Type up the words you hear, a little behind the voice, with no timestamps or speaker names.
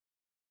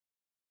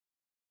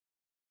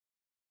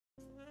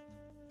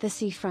The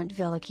seafront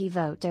Villa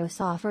Kivotos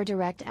offer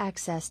direct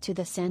access to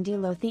the sandy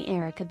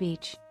Lothiarika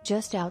Beach,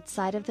 just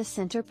outside of the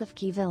center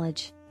Pefki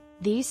Village.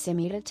 These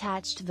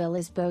semi-detached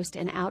villas boast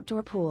an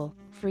outdoor pool,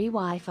 free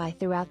Wi-Fi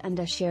throughout and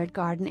a shared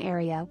garden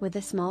area with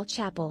a small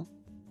chapel.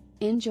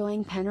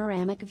 Enjoying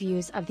panoramic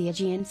views of the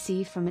Aegean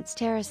Sea from its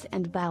terrace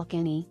and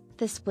balcony,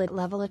 the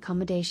split-level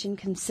accommodation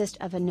consists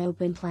of an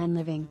open-plan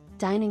living,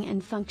 dining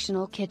and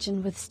functional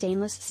kitchen with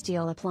stainless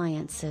steel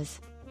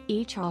appliances.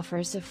 Each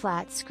offers a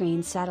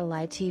flat-screen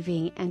satellite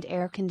TV and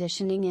air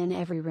conditioning in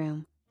every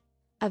room.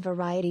 A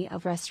variety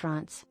of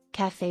restaurants,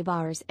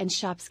 café-bars and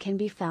shops can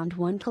be found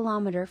 1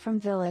 kilometer from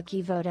Villa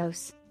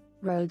Kivotos.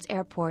 Rhodes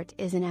Airport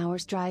is an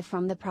hour's drive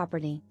from the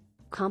property.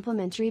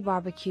 Complimentary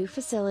barbecue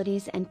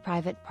facilities and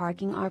private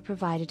parking are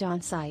provided on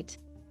site.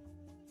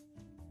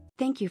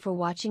 Thank you for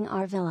watching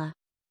our villa.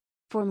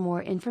 For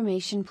more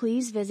information,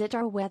 please visit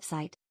our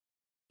website,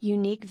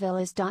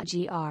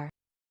 uniquevillas.gr.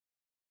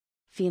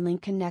 Feeling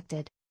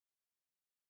connected.